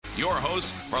your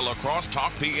host for Lacrosse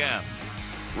Talk PM,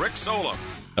 Rick Solem.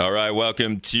 All right,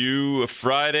 welcome to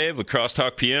Friday, Lacrosse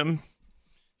Talk PM.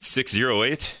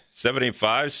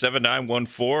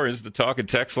 608-785-7914 is the talk and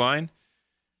text line.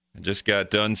 I just got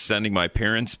done sending my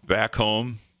parents back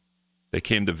home. They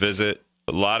came to visit.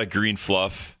 A lot of green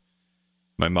fluff.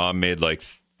 My mom made like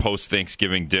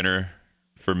post-Thanksgiving dinner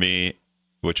for me,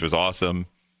 which was awesome.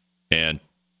 And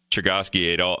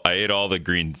Chergosky I ate all the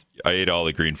green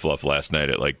fluff last night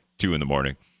at like 2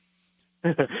 a.m.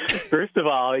 First of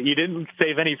all, you didn't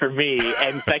save any for me,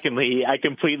 and secondly, I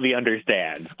completely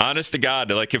understand. Honest to God,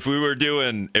 like if we weren't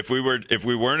in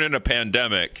a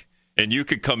pandemic, and you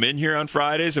could come in here on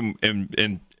Fridays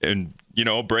and you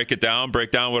know break down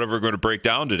whatever we're going to break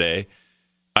down today,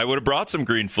 I would have brought some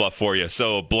green fluff for you.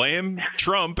 So blame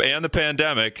Trump and the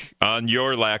pandemic on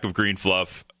your lack of green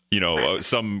fluff. You know,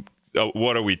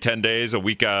 what are we, 10 days, a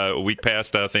week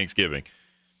past Thanksgiving?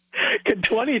 Could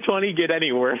 2020 get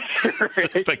any worse?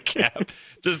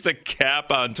 just a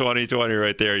cap on 2020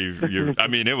 right there. I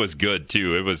mean, it was good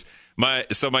too. It was my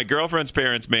girlfriend's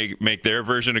parents make their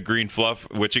version of green fluff,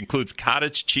 which includes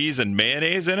cottage cheese and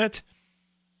mayonnaise in it.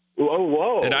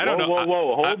 Whoa! And I don't know.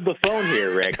 Hold the phone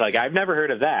here, Rick. Like, I've never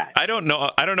heard of that. I don't know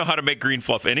how to make green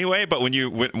fluff anyway. But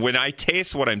when I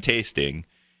taste what I'm tasting,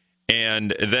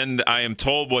 and then I am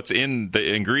told what's in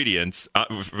the ingredients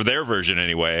for their version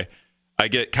anyway, I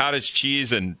get cottage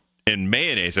cheese and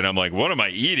mayonnaise, and I'm like, what am I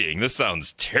eating? This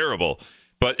sounds terrible.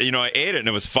 But, you know, I ate it, and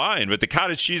it was fine. But the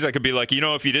cottage cheese, I could be like, you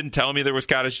know, if you didn't tell me there was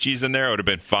cottage cheese in there, I would have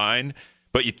been fine.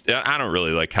 But I don't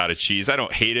really like cottage cheese. I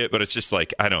don't hate it, but it's just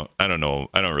like, I don't know.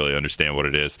 I don't really understand what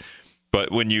it is.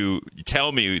 But when you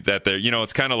tell me that they're, you know,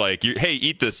 it's kind of like, hey,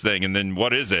 eat this thing, and then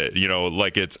what is it? You know,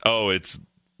 like it's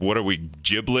what are we,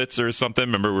 giblets or something?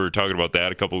 Remember we were talking about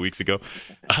that a couple of weeks ago?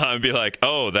 I'd be like,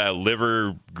 oh, that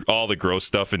liver, all the gross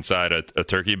stuff inside a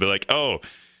turkey. Be like, oh,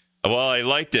 well, I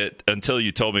liked it until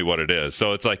you told me what it is.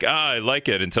 So it's like, I like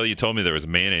it until you told me there was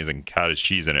mayonnaise and cottage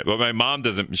cheese in it. But my mom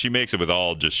doesn't. She makes it with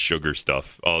all just sugar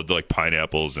stuff, all like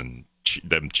pineapples and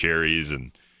them cherries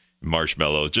and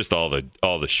marshmallows, just all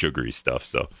the sugary stuff.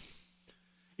 So.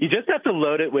 You just have to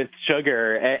load it with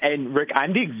sugar. And Rick,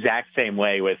 I'm the exact same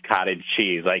way with cottage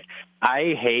cheese. Like,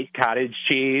 I hate cottage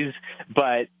cheese,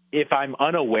 but if I'm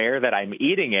unaware that I'm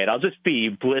eating it, I'll just be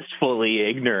blissfully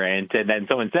ignorant. And then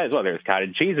someone says, well, there's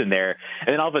cottage cheese in there. And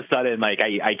then all of a sudden, like,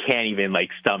 I can't even,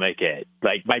 like, stomach it.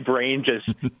 Like, my brain just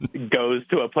goes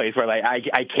to a place where, like,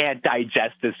 I can't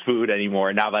digest this food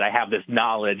anymore now that I have this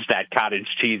knowledge that cottage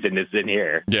cheese is in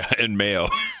here. Yeah, and mayo.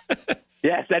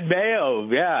 Yes, and mayo,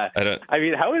 yeah. I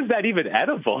mean, how is that even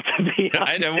edible, to be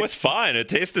honest? It was fine. It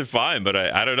tasted fine, but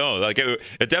I don't know. Like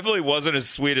it definitely wasn't as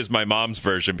sweet as my mom's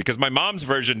version, because my mom's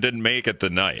version didn't make it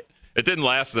the night. It didn't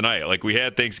last the night. Like, we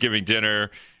had Thanksgiving dinner,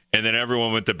 and then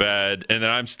everyone went to bed, and then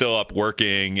I'm still up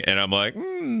working, and I'm like,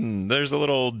 there's a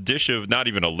little dish of, not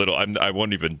even a little, I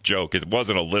won't even joke. It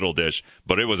wasn't a little dish,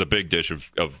 but it was a big dish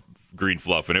of green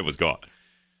fluff, and it was gone.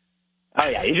 Oh,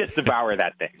 yeah, you just devour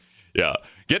that thing. Yeah.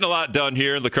 Getting a lot done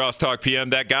here in Lacrosse Talk PM.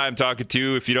 That guy I'm talking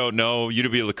to, if you don't know,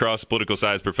 UW Lacrosse political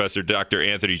science professor, Dr.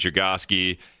 Anthony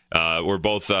Chergosky. We're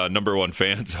both number one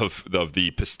fans of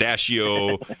the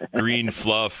pistachio green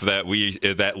fluff that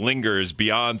lingers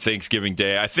beyond Thanksgiving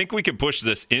Day. I think we can push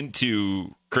this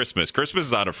into Christmas. Christmas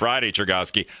is on a Friday,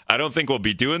 Chergosky. I don't think we'll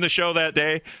be doing the show that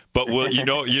day, but you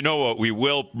know what we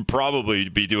will probably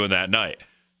be doing that night.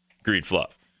 Green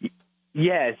fluff.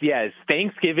 Yes.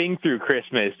 Thanksgiving through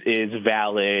Christmas is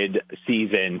valid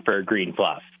season for green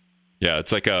fluff. Yeah,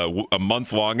 it's like a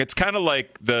month long. It's kind of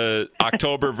like the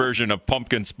October version of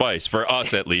pumpkin spice, for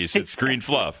us at least. It's green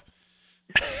fluff.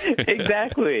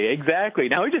 Exactly.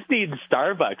 Now we just need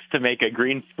Starbucks to make a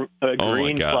green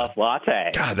fluff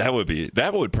latte. God,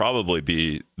 that would probably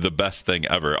be the best thing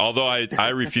ever. Although I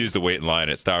refuse to wait in line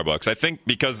at Starbucks. I think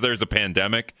because there's a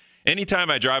pandemic. Anytime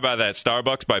I drive by that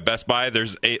Starbucks by Best Buy,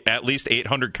 there's at least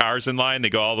 800 cars in line. They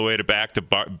go all the way back to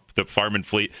Farm and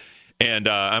Fleet. And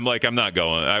I'm like, I'm not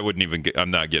going.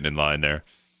 I'm not getting in line there.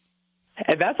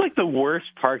 And that's like the worst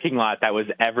parking lot that was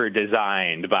ever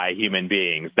designed by human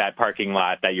beings. That parking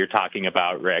lot that you're talking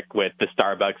about, Rick, with the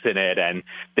Starbucks in it and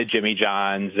the Jimmy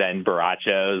John's and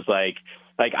Barachos. Like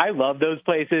I love those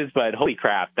places, but holy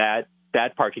crap, that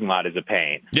parking lot is a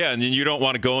pain. Yeah, and then you don't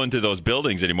want to go into those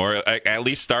buildings anymore. At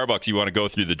least Starbucks, you want to go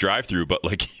through the drive-thru, but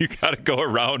like you got to go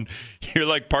around. You're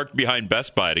like parked behind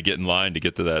Best Buy to get in line to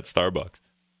get to that Starbucks.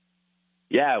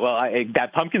 Yeah, well,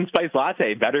 that pumpkin spice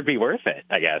latte better be worth it,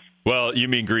 I guess. Well, you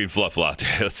mean green fluff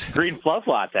latte. Green fluff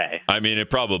latte. I mean, it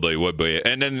probably would be.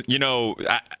 And then,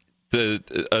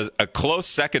 A close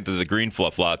second to the green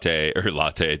fluff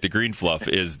the green fluff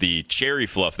is the cherry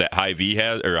fluff that Hy-Vee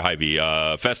has, or Hy-Vee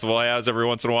Festival has every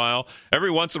once in a while.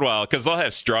 Because they'll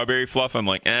have strawberry fluff. I'm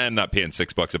like, I'm not paying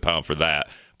 $6 a pound for that.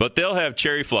 But they'll have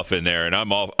cherry fluff in there, and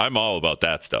I'm all about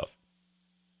that stuff.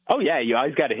 Oh, yeah, you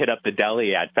always got to hit up the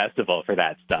deli at Festival for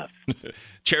that stuff.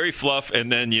 Cherry fluff,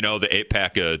 and then, the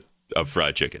 8-pack of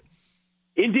fried chicken.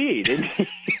 Indeed.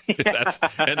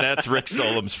 That's Rick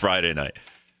Solom's Friday night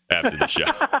after the show.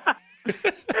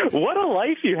 What a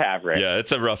life you have, Rick. Yeah,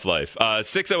 it's a rough life.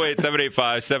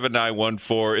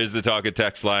 608-785-7914 is the talk and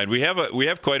text line. We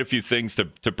have quite a few things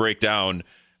to break down.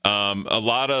 I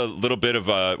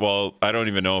don't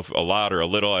even know if a lot or a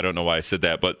little. I don't know why I said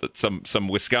that, but some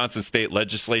Wisconsin state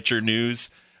legislature news.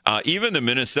 Even the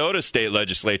Minnesota state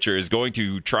legislature is going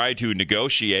to try to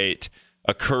negotiate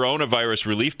a coronavirus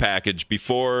relief package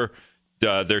before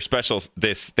their special.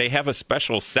 They have a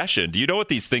special session. Do you know what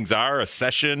these things are? A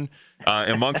session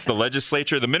amongst the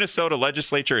legislature. The Minnesota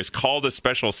legislature is called a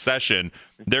special session.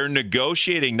 They're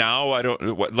negotiating now.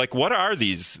 What are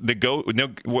these?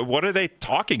 What are they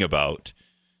talking about?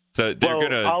 So they're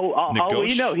going to. All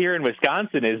we know here in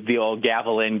Wisconsin is the old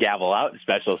gavel in, gavel out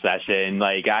special session.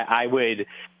 Like I would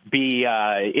be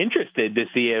interested to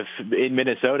see if in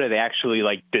Minnesota they actually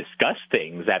discuss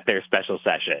things at their special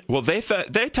session. Well, they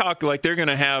talk like they're going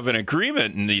to have an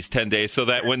agreement in these 10 days so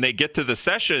that when they get to the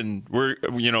session,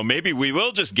 maybe we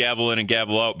will just gavel in and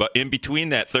gavel out. But in between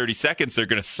that 30 seconds, they're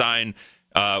going to sign,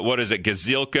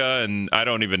 Gazilka, and I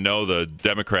don't even know the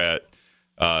Democrat.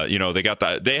 They got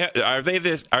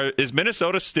that. Is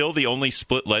Minnesota still the only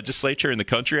split legislature in the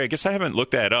country? I guess I haven't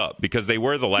looked that up because they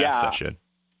were the last session.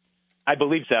 I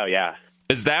believe so, yeah.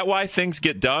 Is that why things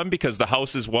get done? Because the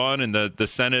House is one and the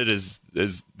Senate is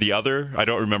the other? I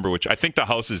don't remember which. I think the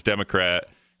House is Democrat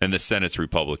and the Senate's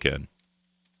Republican.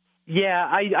 Yeah,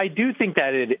 I do think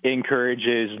that it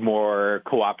encourages more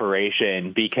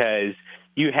cooperation because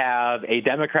you have a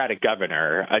Democratic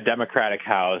governor, a Democratic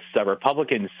House, a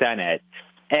Republican Senate,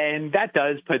 and that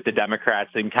does put the Democrats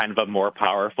in kind of a more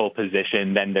powerful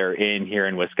position than they're in here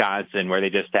in Wisconsin, where they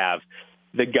just have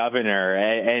the governor,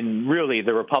 and really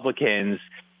the Republicans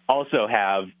also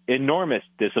have enormous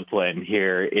discipline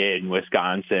here in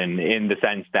Wisconsin in the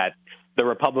sense that the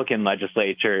Republican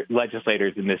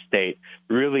legislators in this state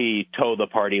really toe the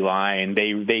party line.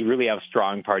 They really have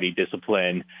strong party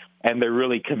discipline, and they're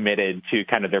really committed to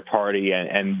kind of their party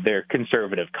and their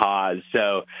conservative cause.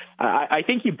 So I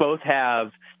think you both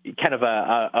have kind of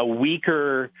a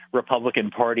weaker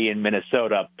Republican Party in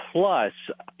Minnesota, plus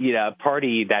a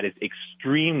party that is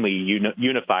extremely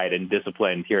unified and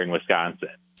disciplined here in Wisconsin.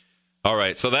 All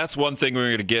right, so that's one thing we're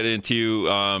going to get into.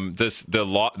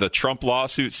 The Trump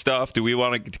lawsuit stuff.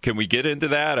 Can we get into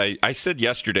that? I said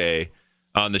yesterday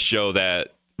on the show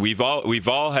that we've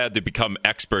all had to become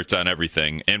experts on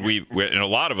everything, and and a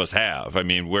lot of us have. I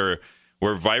mean, we're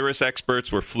virus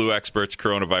experts, we're flu experts,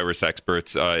 coronavirus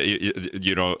experts,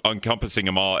 encompassing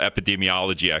them all,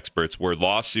 epidemiology experts, we're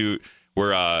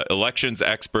elections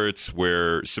experts,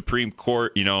 we're Supreme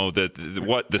Court,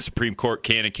 what the Supreme Court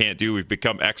can and can't do. We've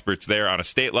become experts there on a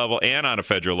state level and on a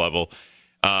federal level.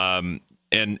 And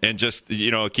just,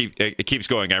 it keeps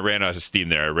going. I ran out of steam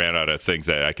there. I ran out of things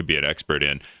that I could be an expert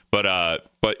in. But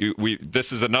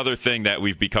this is another thing that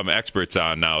we've become experts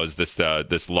on now is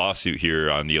this lawsuit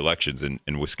here on the elections in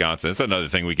Wisconsin. That's another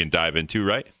thing we can dive into,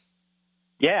 right?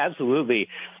 Yeah, absolutely.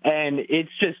 And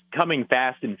it's just coming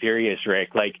fast and furious,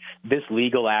 Rick. Like this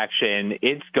legal action,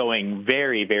 it's going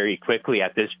very, very quickly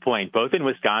at this point, both in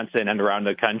Wisconsin and around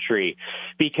the country,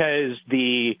 because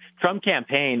the Trump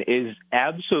campaign is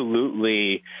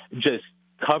absolutely just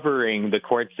covering the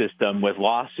court system with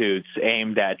lawsuits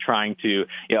aimed at trying to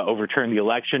overturn the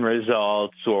election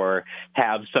results or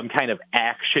have some kind of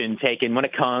action taken when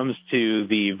it comes to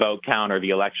the vote count or the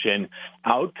election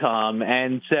outcome.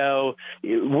 And so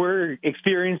we're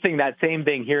experiencing that same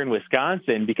thing here in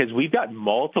Wisconsin because we've got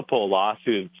multiple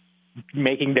lawsuits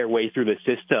making their way through the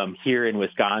system here in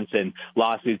Wisconsin,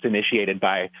 lawsuits initiated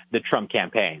by the Trump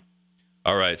campaign.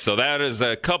 All right, so that is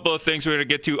a couple of things we're going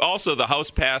to get to. Also, the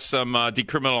House passed some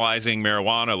decriminalizing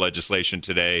marijuana legislation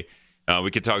today.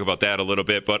 We could talk about that a little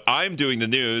bit, but I'm doing the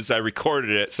news. I recorded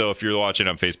it, so if you're watching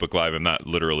on Facebook Live, I'm not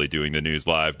literally doing the news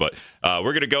live, but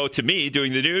we're going to go to me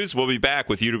doing the news. We'll be back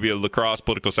with you to be a lacrosse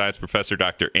political science professor,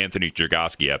 Dr. Anthony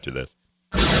Jergoski, after this.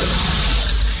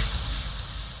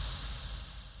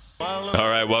 All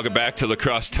right, welcome back to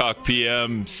Lacrosse Talk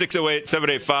PM,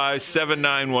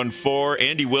 608-785-7914.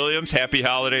 Andy Williams, happy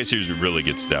holidays. Here's what really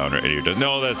gets down right here.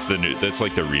 No, that's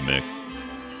like the remix.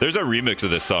 There's a remix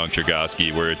of this song,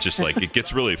 Chergosky, where it's just like, it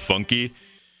gets really funky.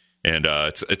 And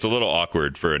it's a little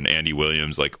awkward for an Andy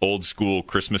Williams, like old school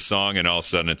Christmas song, and all of a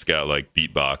sudden it's got like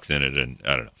beatbox in it, and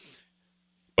I don't know.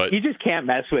 But you just can't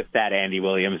mess with that Andy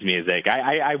Williams music.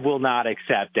 I will not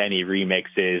accept any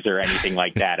remixes or anything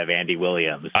like that of Andy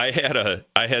Williams. I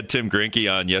had Tim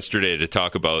Grinke on yesterday to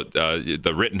talk about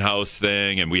the Rittenhouse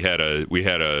thing, and we had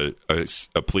a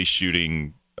police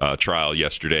shooting trial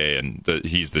yesterday, and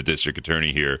he's the district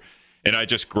attorney here. And I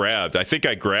grabbed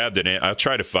I'll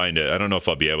try to find it. I don't know if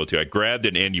I'll be able to. I grabbed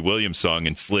an Andy Williams song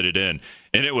and slid it in.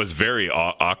 And it was very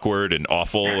awkward and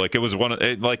awful. Like it was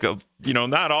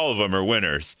not all of them are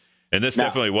winners. And this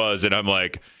definitely was. And I'm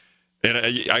like, and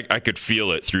I could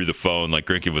feel it through the phone. Like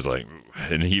Grinke was like,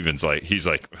 and he's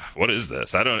like, what is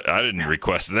this? I didn't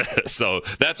request this. So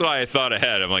that's why I thought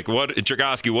ahead. I'm like,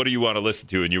 Dragoski, what do you want to listen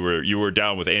to? And you were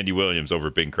down with Andy Williams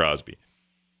over Bing Crosby.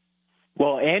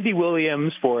 Well, Andy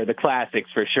Williams for the classics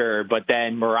for sure, but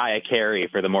then Mariah Carey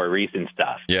for the more recent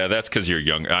stuff. Yeah, that's because you're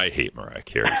young. I hate Mariah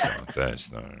Carey songs.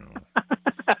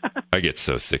 I get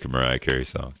so sick of Mariah Carey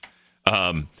songs.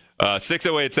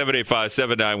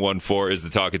 608-785-7914 is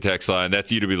the talk and text line.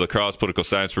 That's UW La Crosse political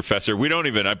science professor.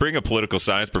 I bring a political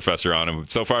science professor on him.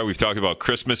 So far, we've talked about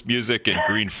Christmas music and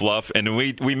green fluff, and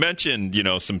we mentioned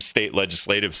some state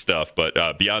legislative stuff,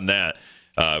 but beyond that.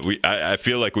 I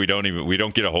feel like we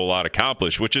don't get a whole lot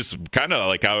accomplished, which is kind of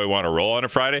like how I want to roll on a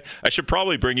Friday. I should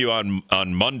probably bring you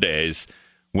on Mondays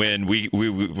when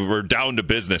we're down to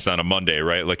business on a Monday,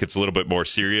 right? Like it's a little bit more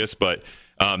serious, but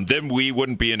then we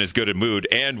wouldn't be in as good a mood,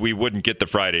 and we wouldn't get the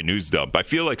Friday news dump. I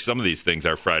feel like some of these things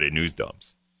are Friday news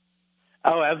dumps.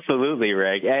 Oh, absolutely,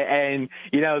 Rick. And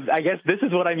I guess this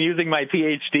is what I'm using my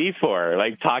PhD for,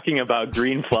 like talking about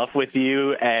green fluff with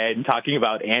you and talking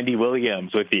about Andy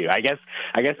Williams with you. I guess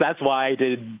that's why I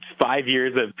did 5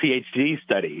 years of PhD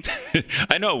study.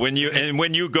 I know when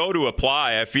you go to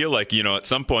apply, I feel like, at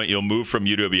some point you'll move from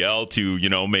UWL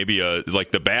to, maybe like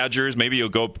the Badgers. Maybe you'll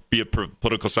go be a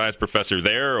political science professor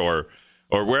there or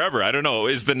wherever. I don't know.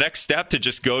 Is the next step to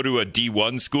just go to a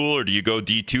D1 school, or do you go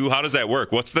D2? How does that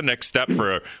work? What's the next step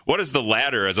what is the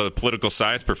ladder as a political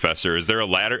science professor? Is there a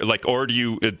ladder, or do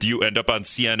you end up on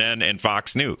CNN and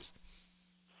Fox News?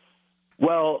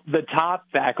 Well, the top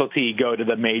faculty go to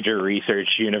the major research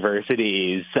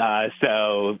universities. And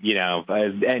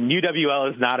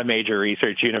UWL is not a major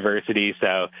research university.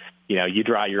 So, you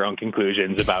draw your own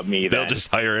conclusions about me. They'll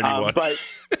just hire anyone.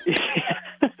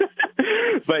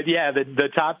 But yeah, the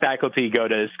top faculty go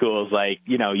to schools like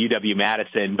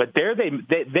UW-Madison, but there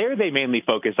they mainly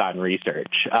focus on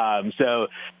research. So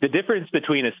the difference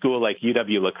between a school like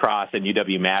UW-La Crosse and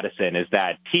UW-Madison is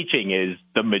that teaching is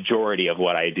the majority of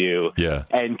what I do,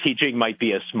 and teaching might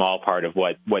be a small part of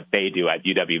what they do at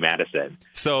UW-Madison.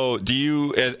 So do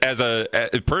you,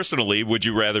 personally, would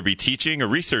you rather be teaching or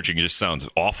researching? It just sounds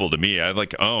awful to me. I'm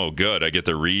like, oh, good, I get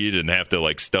to read and have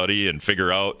to study and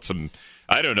figure out some.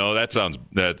 I don't know.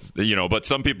 But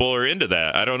some people are into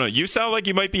that. I don't know. You sound like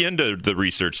you might be into the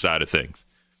research side of things.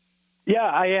 Yeah,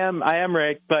 I am,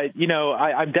 Rick. But,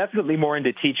 I'm definitely more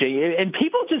into teaching. And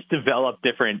people just develop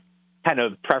different kind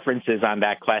of preferences on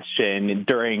that question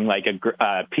during like a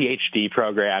PhD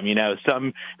program.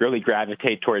 Some really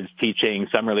gravitate towards teaching.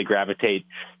 Some really gravitate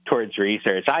towards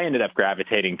research. I ended up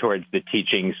gravitating towards the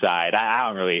teaching side.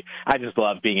 I just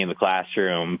love being in the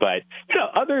classroom. But,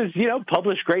 others,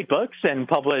 publish great books and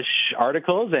publish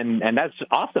articles, and that's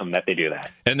awesome that they do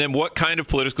that. And then what kind of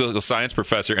political science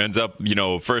professor ends up,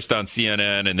 first on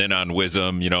CNN and then on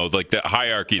WISM, like the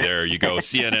hierarchy there? You go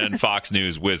CNN, Fox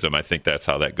News, WISM. I think that's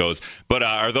how that goes. But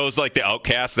are those like the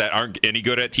outcasts that aren't any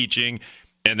good at teaching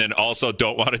and then also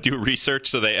don't want to do research,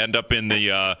 so they end up in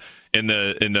the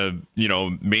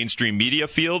mainstream media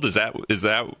field? Is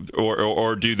that or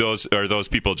are those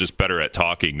people just better at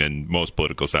talking than most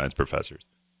political science professors?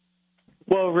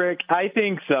 Well, Rick, I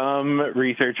think some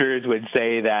researchers would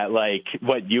say that, like,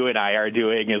 what you and I are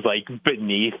doing is, like,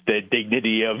 beneath the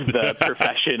dignity of the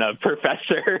profession of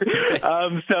professor.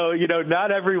 So,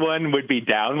 not everyone would be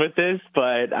down with this,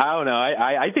 but I don't know.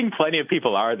 I think plenty of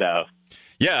people are, though.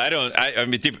 Yeah, I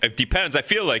mean, it depends. I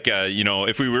feel like,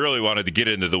 if we really wanted to get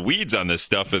into the weeds on this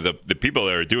stuff, the people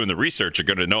that are doing the research are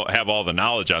going to have all the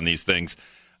knowledge on these things.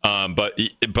 But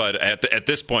at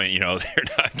this point, they're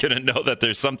not going to know that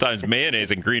there's sometimes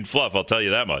mayonnaise and green fluff. I'll tell you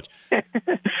that much.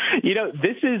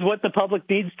 This is what the public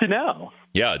needs to know.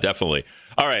 Yeah, definitely.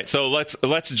 All right, so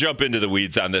let's jump into the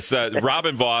weeds on this.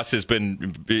 Robin Vos he's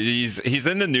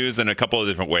in the news in a couple of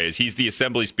different ways. He's the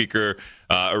Assembly Speaker,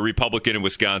 a Republican in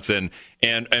Wisconsin,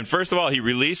 and first of all, he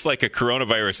released like a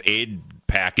coronavirus aid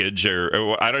package,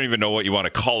 or I don't even know what you want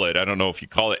to call it. I don't know if you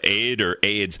call it aid or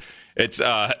AIDS.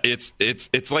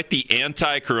 It's like the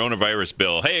anti-coronavirus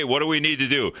bill. Hey, what do we need to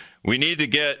do? We need to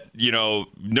get,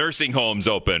 nursing homes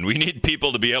open. We need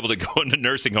people to be able to go into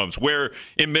nursing homes, where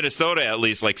in Minnesota, at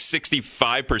least, like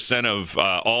 65% of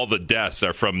all the deaths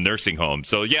are from nursing homes.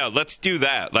 So, yeah, let's do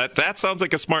that. That sounds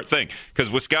like a smart thing,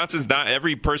 because Wisconsin's not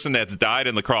every person that's died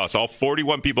in La Crosse. All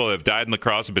 41 people that have died in La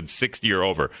Crosse have been 60 or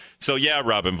over. So, yeah,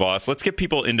 Robin Voss, let's get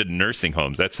people into nursing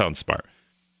homes. That sounds smart.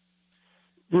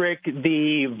 Rick,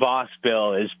 the Voss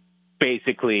bill is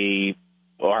basically,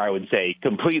 or I would say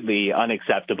completely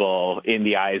unacceptable in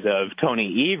the eyes of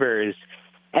Tony Evers.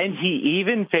 And he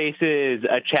even faces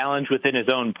a challenge within his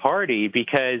own party,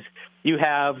 because you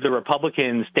have the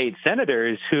Republican state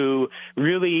senators who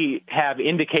really have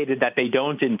indicated that they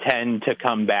don't intend to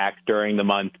come back during the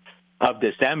month of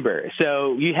December.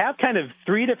 So you have kind of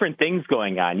three different things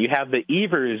going on. You have the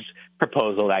Evers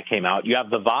proposal that came out. You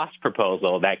have the Voss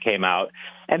proposal that came out.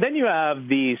 And then you have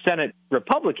the Senate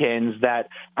Republicans that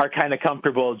are kind of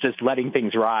comfortable just letting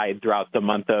things ride throughout the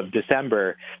month of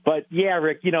December. But, yeah,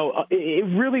 Rick, it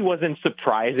really wasn't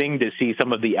surprising to see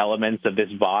some of the elements of this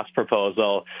Voss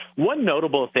proposal. One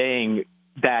notable thing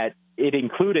that it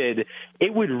included,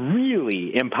 it would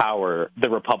really empower the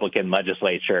Republican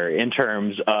legislature in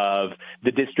terms of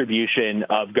the distribution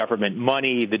of government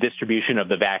money, the distribution of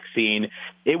the vaccine.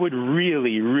 It would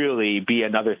really, really be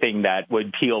another thing that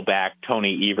would peel back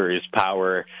Tony Evers'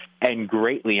 power and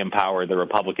greatly empower the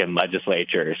Republican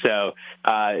legislature. So,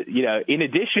 in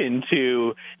addition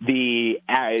to the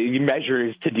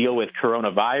measures to deal with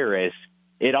coronavirus,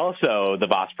 the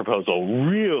Voss proposal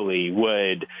really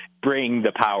would bring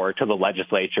the power to the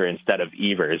legislature instead of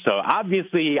Evers. So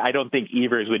obviously, I don't think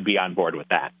Evers would be on board with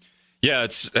that. Yeah,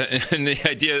 and the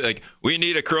idea, like, we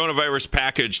need a coronavirus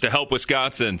package to help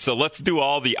Wisconsin, so let's do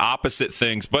all the opposite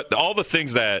things. But all the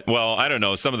things that, well, I don't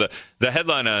know, some of the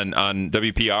headline on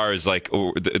WPR is like,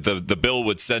 the bill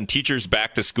would send teachers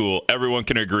back to school. Everyone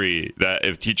can agree that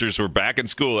if teachers were back in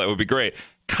school, that would be great.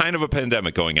 Kind of a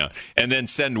pandemic going on. And then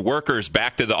send workers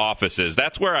back to the offices.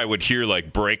 That's where I would hear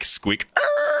like brakes squeak.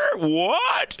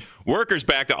 What? Workers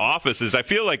back to offices. I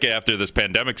feel like after this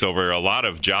pandemic's over, a lot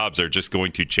of jobs are just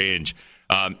going to change.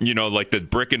 Like the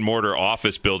brick and mortar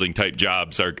office building type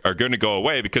jobs are going to go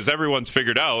away, because everyone's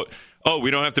figured out,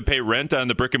 we don't have to pay rent on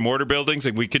the brick and mortar buildings,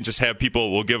 and we can just have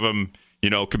people, we'll give them,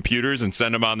 computers and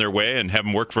send them on their way and have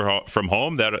them work from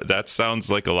home. That sounds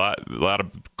like a lot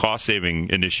of cost saving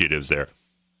initiatives there.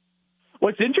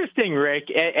 What's interesting, Rick,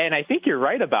 and I think you're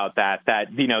right about that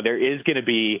there is going to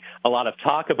be a lot of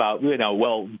talk about,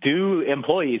 do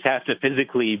employees have to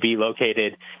physically be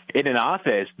located in an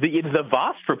office? The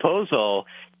Voss proposal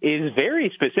is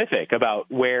very specific about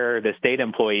where the state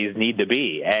employees need to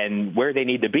be, and where they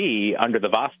need to be under the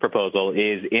Voss proposal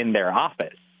is in their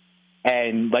office.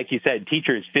 And like you said,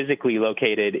 teachers physically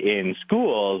located in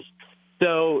schools.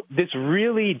 So this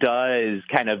really does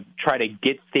kind of try to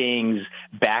get things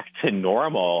back to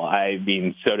normal,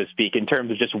 so to speak, in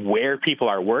terms of just where people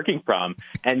are working from,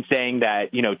 and saying that,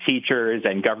 teachers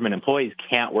and government employees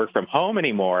can't work from home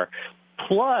anymore.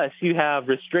 Plus, you have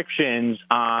restrictions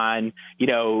on,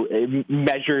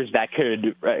 measures that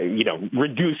could,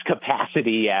 reduce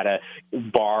capacity at a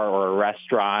bar or a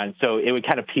restaurant. So it would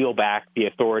kind of peel back the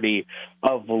authority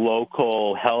of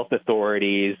local health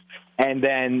authorities, and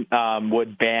then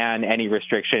would ban any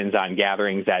restrictions on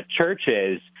gatherings at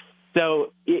churches.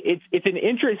 So it's an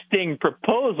interesting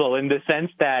proposal in the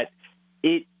sense that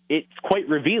it's quite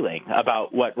revealing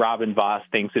about what Robin Voss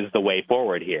thinks is the way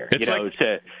forward here.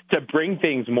 To bring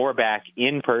things more back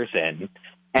in person,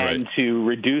 and to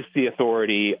reduce the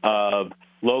authority of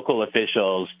local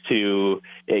officials to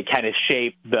kind of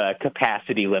shape the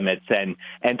capacity limits, and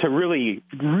to really,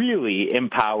 really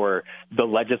empower the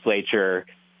legislature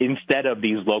instead of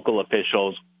these local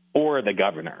officials or the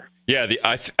governor. Yeah,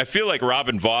 I feel like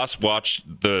Robin Voss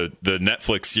watched the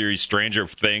Netflix series Stranger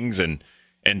Things and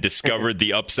discovered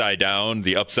the upside down,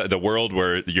 the world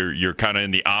where you're kind of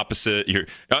in the opposite,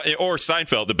 or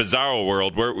Seinfeld, the bizarro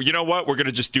world where, we're going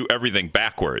to just do everything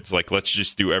backwards. Like, let's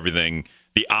just do everything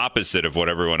the opposite of what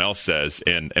everyone else says,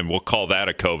 and we'll call that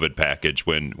a COVID package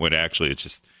when actually it's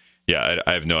just, I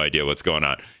have no idea what's going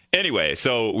on. Anyway,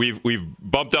 so we've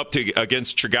bumped up to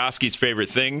against Chergosky's favorite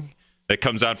thing that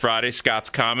comes on Friday, Scott's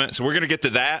comment. So we're going to get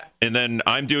to that, and then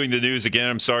I'm doing the news again.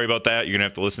 I'm sorry about that. You're going to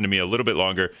have to listen to me a little bit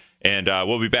longer, and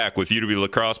we'll be back with UW La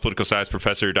Crosse political science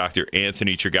professor Dr.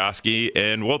 Anthony Chergosky,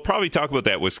 and we'll probably talk about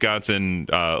that Wisconsin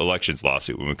elections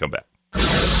lawsuit when we come back.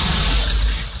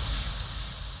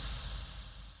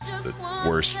 The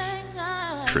worst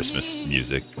Christmas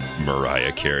music,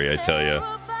 Mariah Carey, I tell you.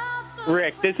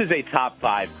 Rick, this is a top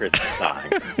 5 Christmas song.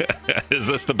 Is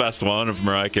this the best one of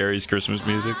Mariah Carey's Christmas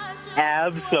music?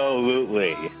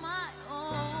 Absolutely. I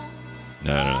don't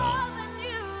know.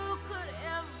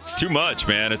 It's too much,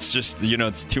 man. It's just,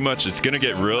 it's too much. It's going to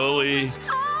get really...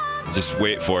 Just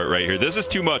wait for it right here. This is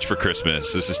too much for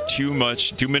Christmas. This is too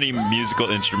much. Too many musical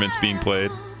instruments being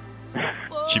played.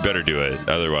 She better do it.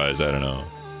 Otherwise, I don't know.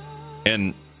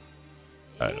 And,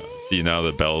 I don't know. See, now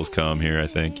the bells come here, I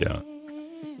think. Yeah.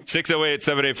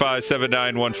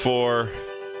 608-785-7914.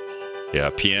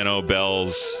 Yeah, piano,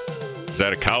 bells. Is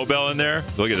that a cowbell in there?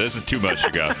 Look at this. Is too much,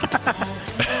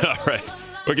 Chigoski. All right.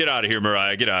 Well, get out of here,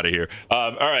 Mariah. Get out of here.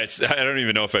 All right. I don't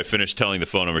even know if I finished telling the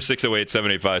phone number.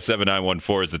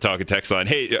 608-785-7914 is the talk and text line.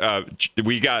 Hey,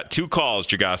 we got 2 calls,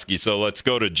 Chigoski, so let's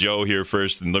go to Joe here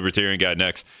first and Libertarian Guy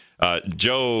next.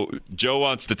 Joe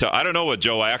wants to talk. I don't know what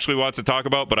Joe actually wants to talk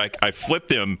about, but I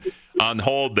flipped him on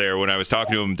hold there when I was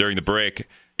talking to him during the break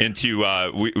into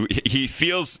he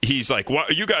feels he's like,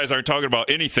 what, you guys aren't talking about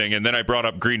anything, and then I brought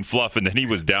up green fluff, and then he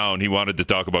was down. He wanted to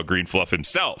talk about green fluff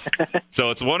himself.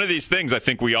 So it's one of these things I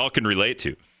think we all can relate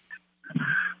to.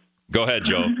 Go ahead,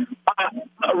 Joe.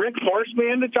 Rick forced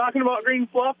me into talking about green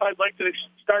fluff. I'd like to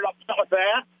start off with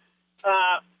that.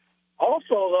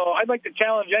 Also, though, I'd like to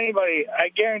challenge anybody. I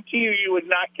guarantee you would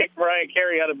not kick Mariah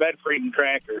Carey out of bed for eating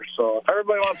crackers. So if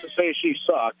everybody wants to say she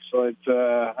sucks, so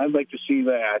I'd like to see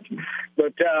that.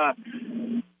 But, yeah,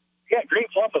 green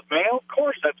fluff with mayo, of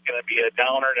course that's going to be a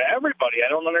downer to everybody. I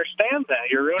don't understand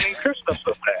that. You're ruining Christmas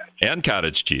with that. And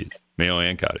cottage cheese. Mayo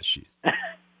and cottage cheese.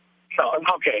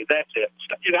 Okay, that's it.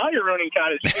 Now you're ruining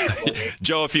cottage cheese.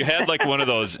 Joe, if you had like one of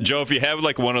those,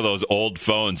 old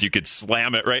phones, you could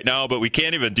slam it right now, but we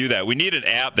can't even do that. We need an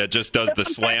app that just does the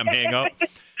slam hang up.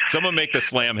 Someone make the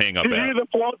slam hang up app. To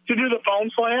do the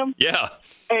phone slam? Yeah.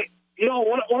 Hey,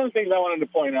 one of the things I wanted to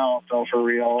point out, though, for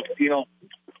real,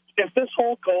 if this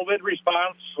whole COVID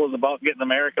response was about getting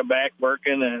America back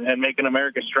working and making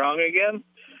America strong again,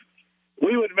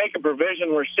 we would make a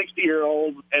provision where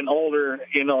 60-year-olds and older,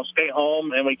 stay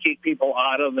home, and we keep people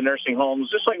out of the nursing homes,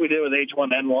 just like we did with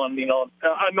H1N1,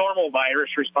 a normal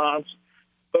virus response.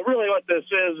 But really what this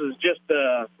is just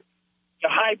to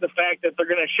hide the fact that they're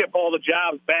going to ship all the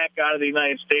jobs back out of the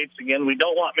United States again. We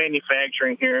don't want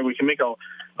manufacturing here. We can make a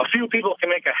few people can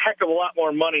make a heck of a lot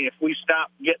more money if we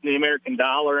stop getting the American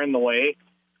dollar in the way.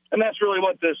 And that's really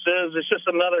what this is. It's just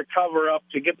another cover-up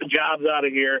to get the jobs out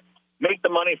of here, make the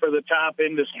money for the top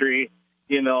industry,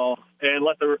 and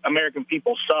let the American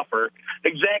people suffer.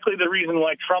 Exactly the reason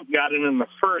why Trump got in the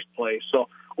first place. So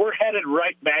we're headed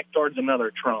right back towards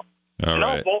another Trump. All right.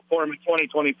 I'll vote for him in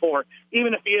 2024.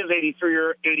 Even if he is 83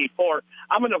 or 84,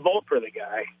 I'm going to vote for the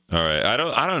guy. All right. I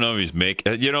don't know if he's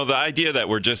the idea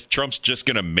that Trump's just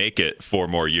going to make it 4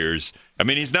 more years. I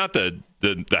mean, he's not the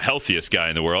healthiest guy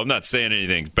in the world. I'm not saying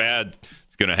anything bad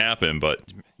is going to happen, but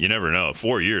you never know.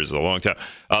 4 years is a long time.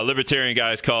 Libertarian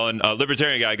guy is calling.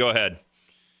 Libertarian guy, go ahead.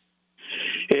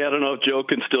 Hey, I don't know if Joe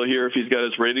can still hear if he's got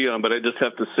his radio on, but I just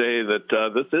have to say that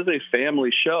this is a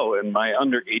family show, and my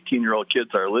under 18-year-old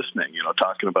kids are listening,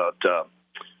 talking about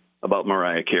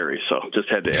Mariah Carey. So just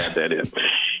had to add that in.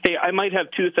 Hey, I might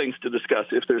have 2 things to discuss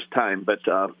if there's time, but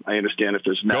I understand if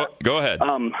there's not. Go ahead.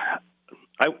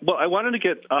 I wanted to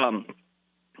get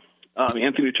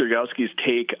Anthony Tragowski's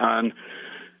take on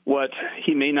what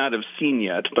he may not have seen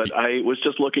yet, but I was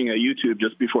just looking at YouTube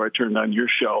just before I turned on your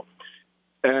show.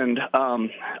 And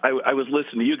I was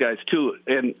listening to you guys, too,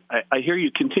 and I hear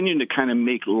you continuing to kind of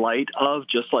make light of,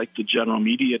 just like the general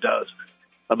media does,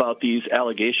 about these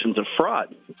allegations of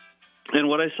fraud. And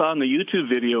what I saw in the YouTube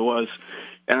video was,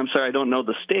 and I'm sorry, I don't know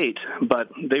the state, but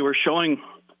they were showing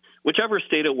whichever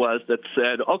state it was that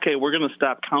said, okay, we're going to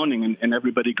stop counting and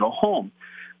everybody go home.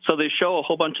 So they show a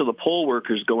whole bunch of the poll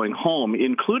workers going home,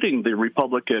 including the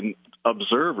Republican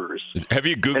observers. Have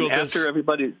you Googled this?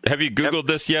 Have you Googled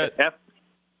this yet?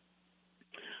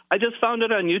 I just found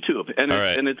it on YouTube, and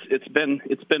it's been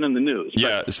in the news.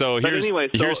 Yeah.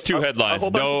 Here's 2 headlines. A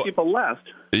whole bunch of people left.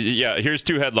 Yeah. Here's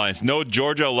 2 headlines. No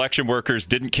Georgia election workers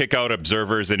didn't kick out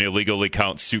observers and illegally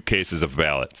count suitcases of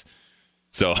ballots.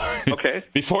 So okay.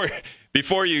 before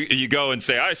you go and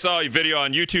say I saw a video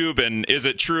on YouTube and is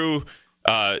it true?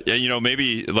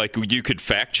 Maybe like you could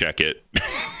fact check it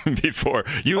before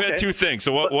you had 2 things.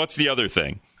 So what's the other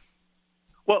thing?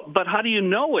 Well, but how do you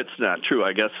know it's not true,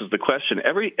 I guess, is the question.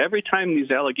 Every time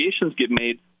these allegations get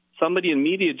made, somebody in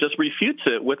media just refutes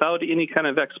it without any kind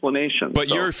of explanation. But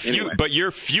you're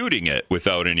feuding it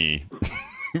without any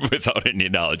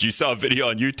knowledge. You saw a video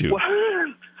on YouTube. Well,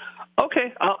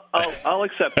 okay, I'll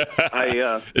accept it.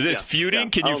 Is this feuding?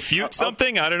 Can you feud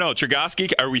something? I don't know.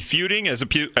 Tragowski, are we feuding as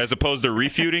opposed to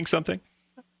refuting something?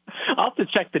 I'll have to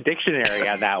check the dictionary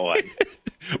on that one.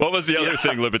 What was the other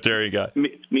thing Libertarian got?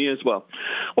 Me as well.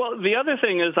 Well, the other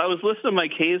thing is I was listening to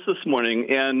Mike Hayes this morning,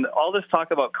 and all this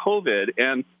talk about COVID,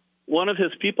 and one of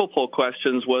his people poll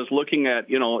questions was looking at,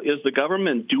 is the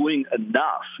government doing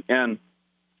enough? And,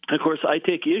 of course, I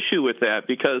take issue with that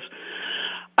because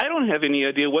I don't have any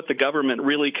idea what the government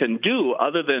really can do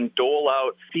other than dole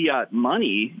out fiat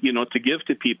money, to give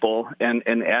to people and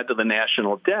add to the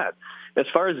national debt. As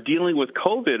far as dealing with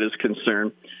COVID is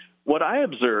concerned, what I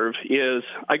observe is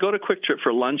I go to Quick Trip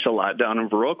for lunch a lot down in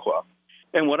Viroqua,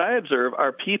 and what I observe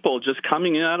are people just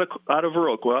coming in out of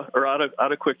Viroqua or out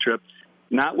of Quick Trip,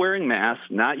 not wearing masks,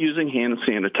 not using hand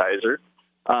sanitizer,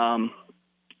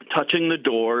 touching the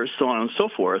doors, so on and so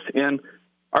forth. And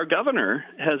our governor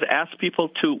has asked people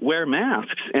to wear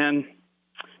masks, and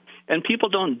people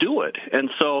don't do it. And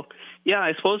so,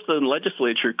 I suppose the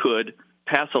legislature could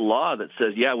pass a law that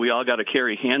says, we all got to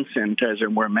carry hand sanitizer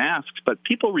and wear masks, but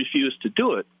people refuse to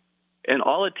do it. And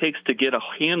all it takes to get a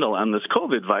handle on this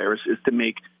COVID virus is to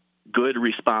make good,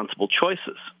 responsible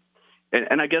choices.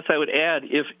 And I guess I would add,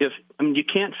 if you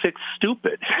can't fix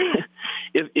stupid.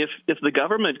 if the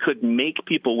government could make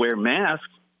people wear masks,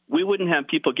 we wouldn't have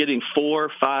people getting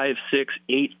 4, 5, 6,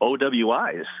 8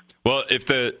 OWIs. Well,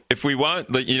 if we want,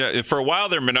 for a while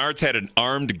there, Menards had an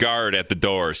armed guard at the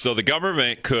door, so the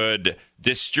government could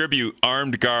distribute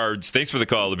armed guards. Thanks for the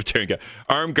call, Libertarian guy.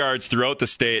 Armed guards throughout the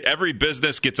state. Every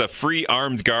business gets a free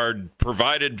armed guard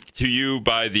provided to you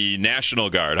by the National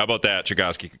Guard. How about that,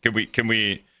 Chagosky? Can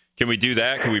we do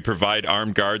that? Can we provide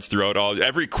armed guards throughout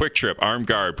every Quick Trip? Armed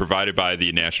guard provided by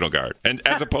the National Guard, and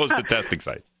as opposed to testing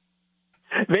sites.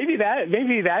 Maybe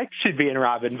that should be in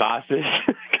Robin Voss's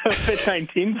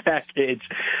COVID-19 package.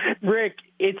 Rick,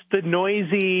 it's the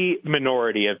noisy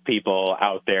minority of people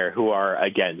out there who are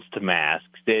against masks.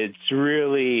 It's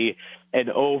really an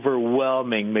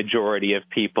overwhelming majority of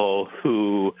people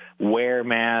who wear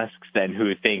masks and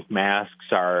who think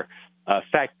masks are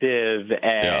effective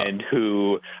and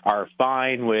who are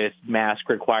fine with mask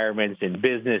requirements in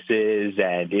businesses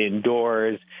and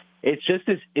indoors. It's just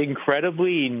this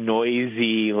incredibly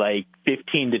noisy,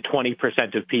 15 to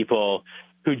 20% of people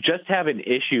who just have an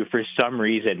issue for some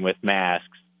reason with masks,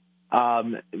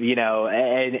 and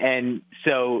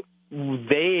so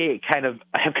they kind of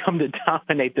have come to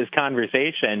dominate this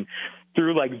conversation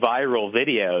through viral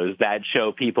videos that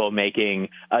show people making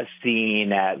a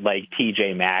scene at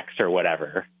TJ Maxx or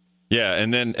whatever. Yeah,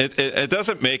 and then it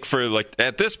doesn't make for,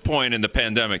 at this point in the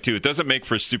pandemic, too, it doesn't make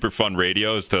for super fun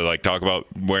radios to, talk about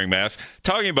wearing masks.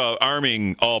 Talking about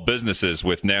arming all businesses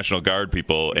with National Guard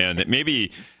people, and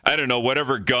maybe, I don't know,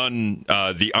 whatever gun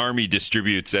the Army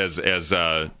distributes as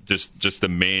just the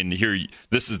main, here,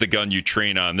 this is the gun you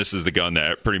train on, this is the gun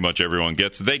that pretty much everyone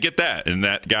gets. They get that, and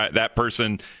that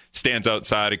person stands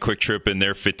outside a Quick Trip in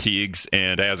their fatigues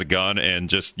and has a gun and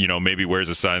just, maybe wears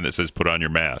a sign that says, put on your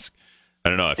mask. I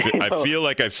don't know. I feel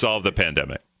like I've solved the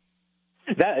pandemic.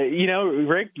 That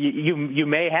Rick, you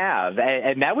may have,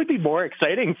 and that would be more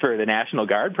exciting for the National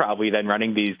Guard probably than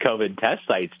running these COVID test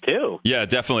sites too. Yeah,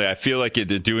 definitely. I feel like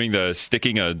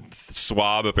sticking a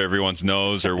swab up everyone's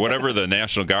nose or whatever the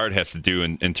National Guard has to do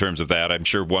in terms of that. I'm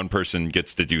sure one person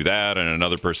gets to do that, and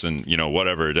another person,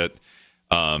 whatever that.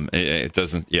 It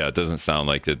doesn't sound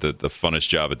like the funnest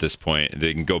job at this point.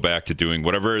 They can go back to doing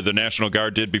whatever the National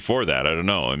Guard did before that. I don't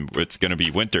know. And it's going to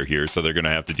be winter here, so they're going to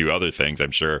have to do other things,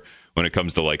 I'm sure, when it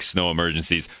comes to snow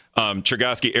emergencies.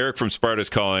 Chergosky, Eric from Sparta is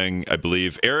calling, I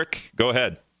believe. Eric, go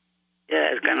ahead. Yeah,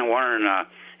 I was kind of wondering,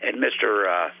 and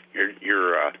Mr.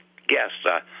 Your guest,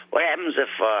 what happens if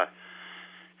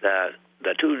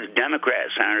the two Democrat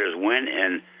senators win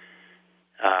in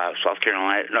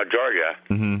Georgia?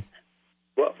 Mm-hmm.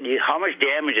 Well, how much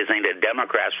damage do you think the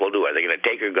Democrats will do? Are they going to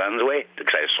take your guns away?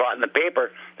 Because I saw it in the paper.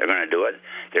 They're going to do it.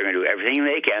 They're going to do everything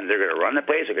they can. They're going to run the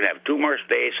place. They're going to have 2 more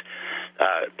states,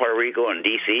 Puerto Rico and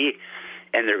D.C.,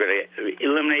 and they're going to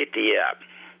eliminate the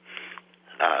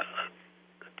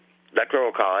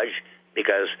Electoral College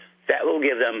because that will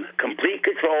give them complete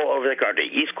control over the country.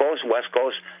 East Coast, West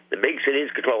Coast, the big cities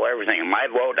control everything. And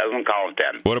my vote doesn't count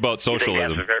then. What about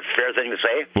socialism? That's a fair thing to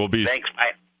say? Thanks.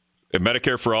 Bye.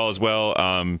 Medicare for all as well.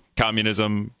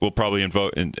 Communism, we'll probably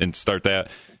vote and start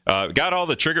that. Got all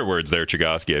the trigger words there,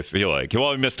 Chagosky, I feel like.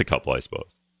 Well, we missed a couple, I suppose.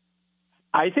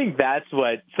 I think that's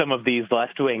what some of these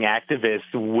left-wing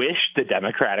activists wish the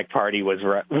Democratic Party was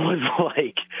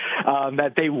like,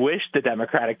 that they wish the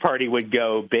Democratic Party would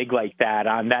go big like that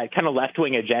on that kind of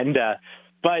left-wing agenda.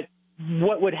 But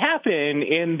what would happen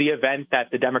in the event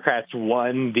that the Democrats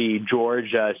won the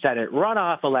Georgia Senate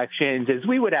runoff elections is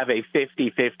we would have a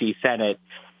 50-50 Senate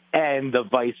and the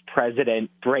vice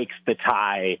president breaks the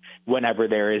tie whenever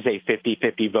there is a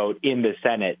 50-50 vote in the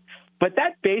Senate. But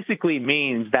that basically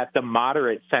means that the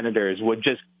moderate senators would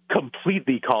just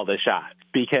completely call the shots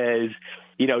because,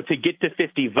 to get to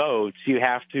 50 votes, you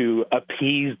have to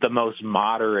appease the most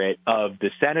moderate of the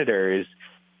senators.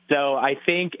 So I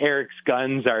think Eric's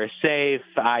guns are safe.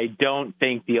 I don't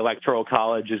think the Electoral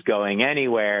College is going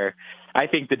anywhere. I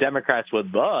think the Democrats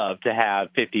would love to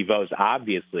have 50 votes,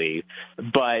 obviously,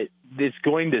 but it's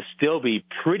going to still be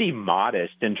pretty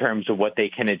modest in terms of what they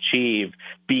can achieve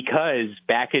because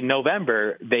back in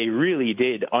November, they really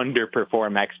did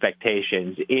underperform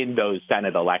expectations in those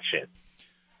Senate elections.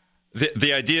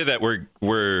 The idea that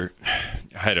we're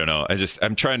I don't know.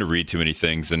 I'm trying to read too many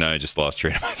things, and I just lost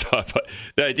train of my thought. But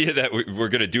the idea that we're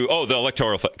going to do the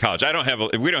Electoral College.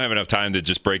 We don't have enough time to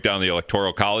just break down the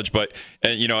Electoral College. But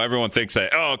everyone thinks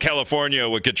that California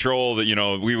would control that.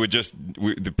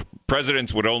 The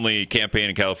presidents would only campaign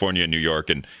in California and New York,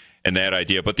 and that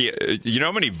idea. But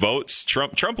how many votes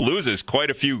Trump loses? Quite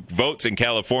a few votes in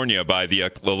California by the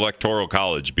Electoral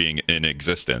College being in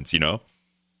existence.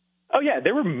 Oh, yeah,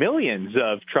 there were millions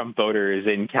of Trump voters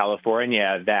in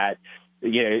California that,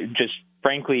 just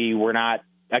frankly were not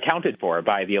accounted for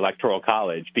by the Electoral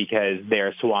College because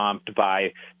they're swamped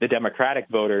by the Democratic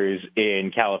voters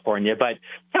in California. But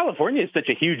California is such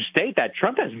a huge state that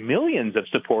Trump has millions of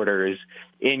supporters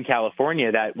in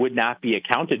California that would not be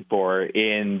accounted for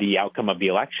in the outcome of the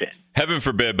election. Heaven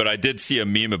forbid, but I did see a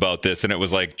meme about this, and it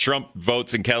was like Trump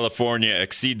votes in California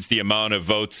exceeds the amount of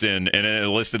votes and it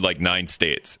listed like 9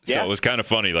 states. So yeah. It was kind of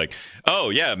funny, like,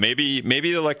 maybe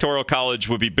the Electoral College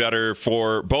would be better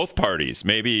for both parties,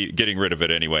 maybe getting rid of it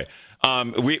anyway.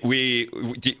 We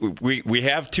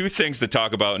have 2 things to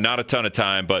talk about, not a ton of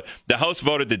time, but the House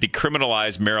voted to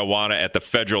decriminalize marijuana at the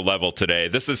federal level today.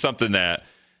 This is something that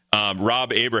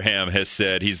Rob Abraham has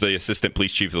said. He's the assistant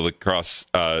police chief of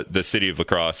the city of La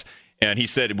Crosse. And he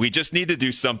said, we just need to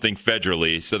do something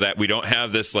federally so that we don't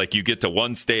have this, like you get to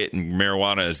one state and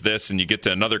marijuana is this, and you get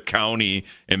to another county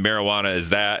and marijuana is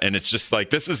that. And it's just like,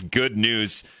 this is good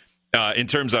news in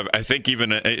terms of, I think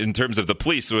even in terms of the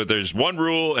police, where there's one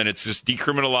rule and it's just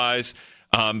decriminalized.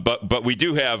 But we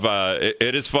do have,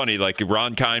 it is funny, like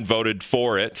Ron Kine voted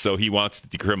for it, so he wants to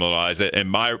decriminalize it.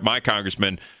 And my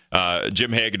congressman,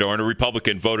 Jim Hagedorn, a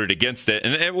Republican, voted against it.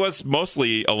 And it was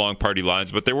mostly along party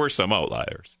lines, but there were some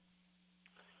outliers.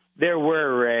 There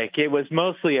were, Rick. It was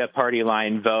mostly a party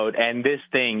line vote, and this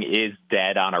thing is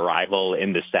dead on arrival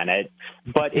in the Senate.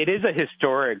 But it is a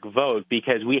historic vote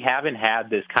because we haven't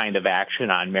had this kind of action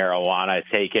on marijuana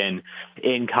taken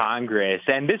in Congress.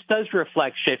 And this does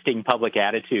reflect shifting public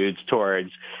attitudes towards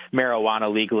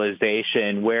marijuana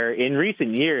legalization, where in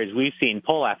recent years we've seen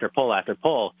poll after poll after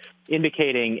poll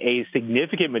indicating a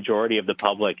significant majority of the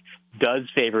public does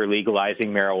favor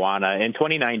legalizing marijuana. In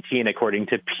 2019, according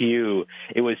to Pew,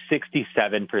 it was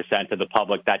 67% of the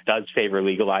public that does favor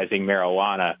legalizing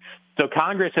marijuana. So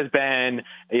Congress has been,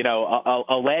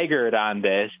 a laggard on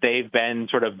this. They've been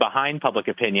sort of behind public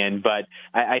opinion, but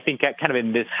I think that kind of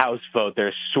in this House vote,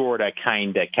 they're sort of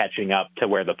kind of catching up to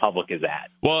where the public is at.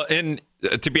 Well, and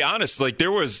to be honest, like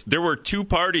there were 2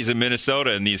 parties in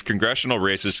Minnesota in these congressional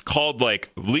races called like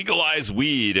legalize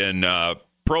weed and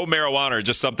pro marijuana, or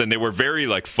just something. They were very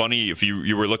like funny. If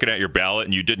you were looking at your ballot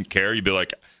and you didn't care, you'd be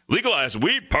like, legalize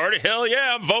weed party, hell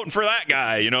yeah, I'm voting for that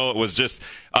guy. It was just,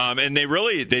 and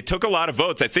they took a lot of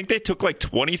votes. I think they took like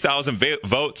 20,000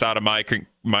 votes out of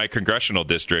my congressional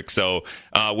district. So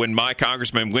when my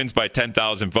congressman wins by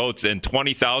 10,000 votes and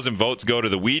 20,000 votes go to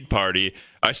the weed party,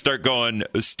 I start going,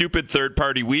 stupid third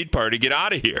party weed party, get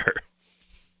out of here.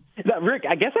 Rick,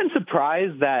 I guess I'm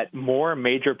surprised that more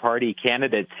major party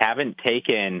candidates haven't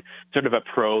taken sort of a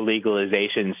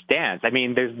pro-legalization stance. I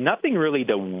mean, there's nothing really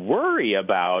to worry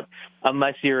about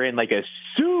unless you're in like a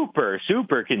super,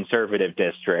 super conservative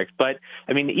district. But,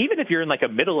 I mean, even if you're in like a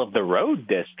middle-of-the-road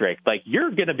district, like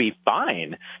you're going to be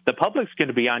fine. The public's going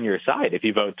to be on your side if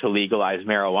you vote to legalize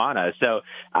marijuana. So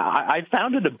I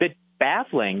found it a bit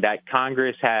baffling that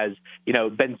Congress has,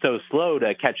 been so slow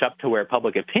to catch up to where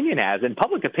public opinion has, and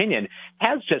public opinion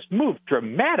has just moved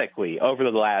dramatically over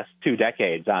the last 2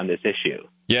 decades on this issue.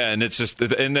 Yeah, and it's just,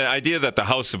 and the idea that the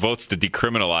House votes to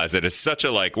decriminalize it is such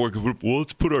a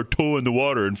let's put our toe in the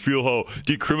water and feel how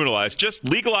decriminalized. Just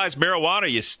legalize marijuana,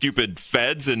 you stupid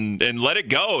feds, and let it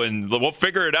go, and we'll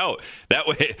figure it out. That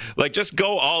way, like, just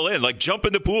go all in, like jump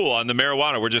in the pool on the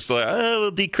marijuana. We're just like,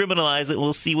 we'll decriminalize it,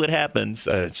 we'll see what happens.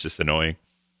 It's just annoying.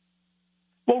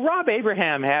 Well, Rob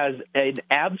Abraham has an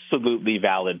absolutely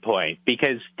valid point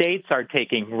because states are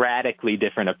taking radically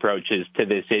different approaches to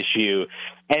this issue,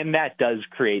 and that does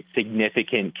create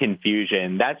significant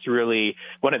confusion. That's really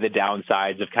one of the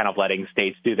downsides of kind of letting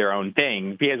states do their own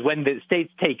thing, because when the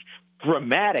states take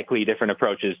dramatically different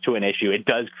approaches to an issue, it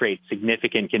does create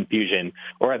significant confusion,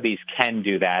 or at least can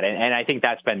do that. And I think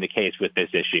that's been the case with this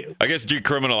issue. I guess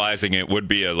decriminalizing it would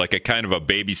be a kind of a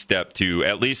baby step to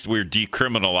at least we're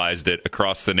decriminalized it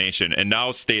across the nation. And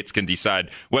now states can decide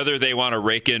whether they want to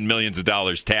rake in millions of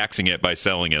dollars taxing it by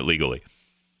selling it legally.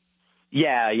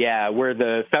 Yeah, where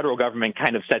the federal government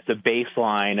kind of sets a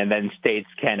baseline and then states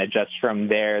can adjust from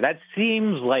there. That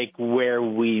seems like where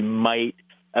we might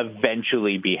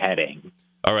eventually be heading.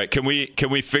 All right, can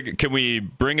we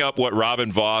bring up what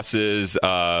Robin Voss is,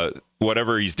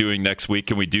 whatever he's doing next week?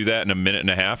 Can we do that in a minute and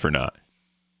a half or not?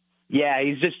 Yeah,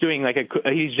 he's just doing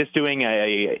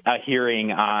a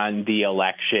hearing on the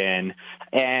election,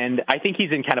 and I think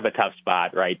he's in kind of a tough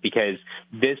spot, right? Because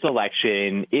this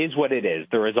election is what it is.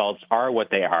 The results are what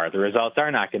they are. The results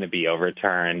are not going to be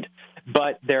overturned.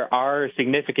 But there are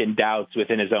significant doubts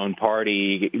within his own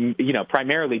party,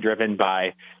 primarily driven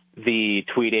by the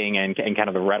tweeting and kind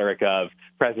of the rhetoric of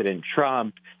President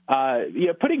Trump,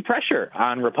 putting pressure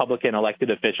on Republican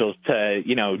elected officials to,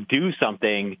 do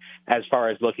something as far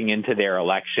as looking into their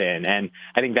election. And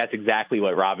I think that's exactly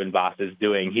what Robin Voss is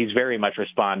doing. He's very much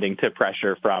responding to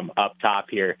pressure from up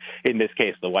top here, in this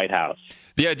case, the White House.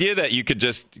 The idea that you could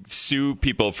just sue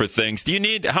people for things,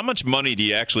 how much money do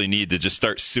you actually need to just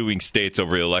start suing states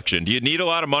over the election? Do you need a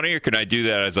lot of money, or can I do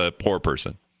that as a poor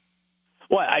person?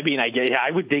 Well, I mean, I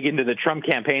would dig into the Trump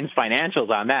campaign's financials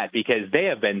on that, because they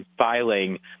have been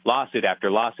filing lawsuit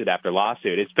after lawsuit after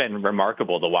lawsuit. It's been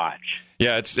remarkable to watch.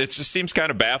 Yeah, it just seems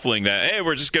kind of baffling that, hey,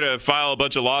 we're just going to file a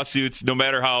bunch of lawsuits no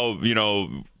matter how,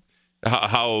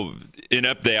 how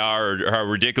inept they are or how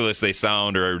ridiculous they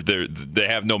sound or they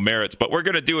have no merits, but we're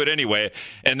going to do it anyway.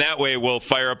 And that way we'll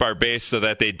fire up our base so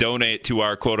that they donate to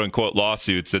our quote-unquote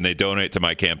lawsuits and they donate to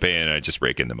my campaign, and I just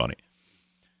rake in the money.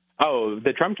 Oh,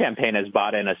 the Trump campaign has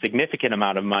bought in a significant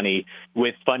amount of money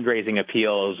with fundraising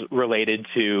appeals related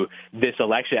to this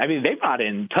election. I mean, they bought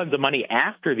in tons of money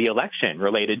after the election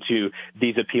related to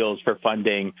these appeals for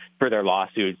funding for their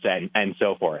lawsuits and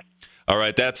so forth. All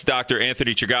right, that's Dr.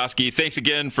 Anthony Chergosky. Thanks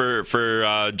again for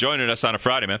joining us on a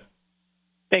Friday, man.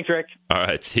 Thanks, Rick. All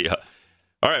right, see ya.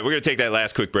 All right, we're going to take that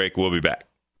last quick break. We'll be back.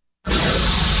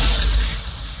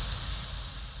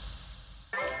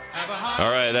 All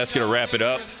right, that's going to wrap it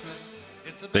up.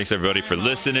 Thanks, everybody, for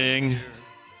listening.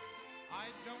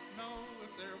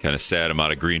 Kind of sad I'm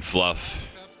out of green fluff.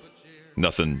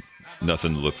 Nothing to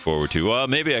look forward to. Well,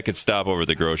 maybe I could stop over at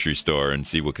the grocery store and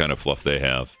see what kind of fluff they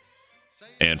have.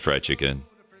 And fried chicken.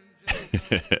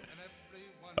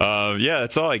 Yeah,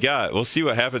 that's all I got. We'll see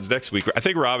what happens next week. I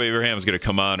think Rob Abraham is going to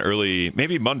come on early,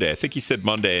 maybe Monday. I think he said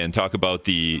Monday, and talk about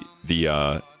the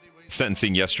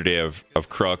sentencing yesterday of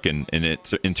Kruk and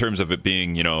it in terms of it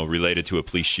being related to a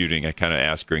police shooting. I kind of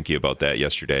asked Grinke about that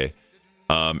yesterday,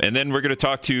 and then we're going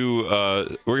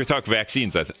to talk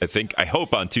vaccines. I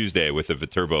hope on Tuesday with a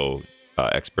Viterbo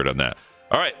expert on that.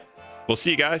 All right, we'll see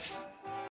you guys.